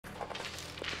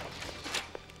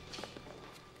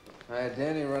I had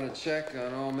Danny run a check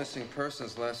on all missing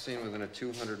persons last seen within a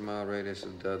 200-mile radius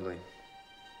of Dudley.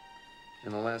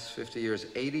 In the last 50 years,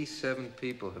 87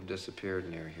 people have disappeared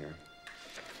near here.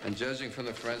 And judging from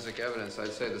the forensic evidence,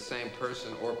 I'd say the same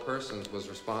person or persons was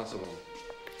responsible.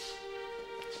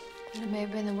 It may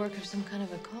have been the work of some kind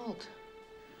of a cult.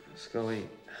 Scully,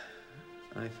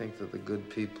 I think that the good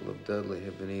people of Dudley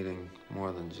have been eating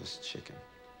more than just chicken.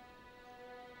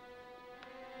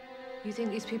 You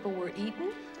think these people were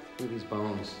eaten? Look at these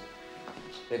bones.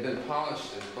 They've been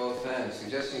polished at both ends,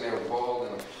 suggesting they were boiled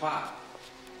in a pot.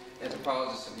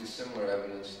 Anthropologists have used similar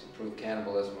evidence to prove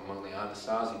cannibalism among the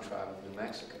Anasazi tribe of New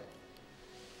Mexico.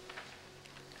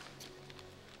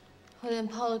 Well, then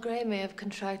Paula Gray may have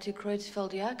contracted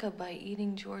Creutzfeldt-Jakob by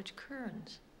eating George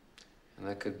Kearns. And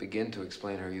that could begin to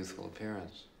explain her youthful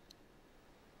appearance.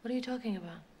 What are you talking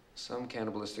about? Some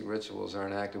cannibalistic rituals are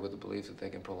enacted with the belief that they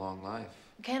can prolong life.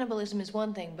 Cannibalism is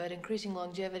one thing, but increasing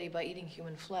longevity by eating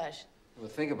human flesh. Well,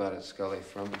 think about it, Scully.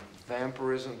 From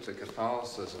vampirism to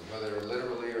Catholicism, whether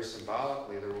literally or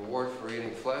symbolically, the reward for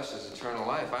eating flesh is eternal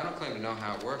life. I don't claim to know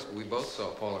how it works, but we both saw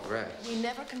Paula Gray. We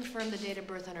never confirmed the date of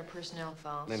birth on her personnel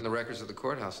files. And the records at the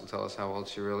courthouse will tell us how old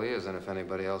she really is and if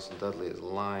anybody else in Dudley is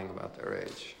lying about their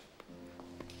age.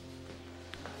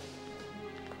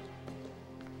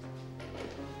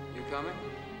 You coming?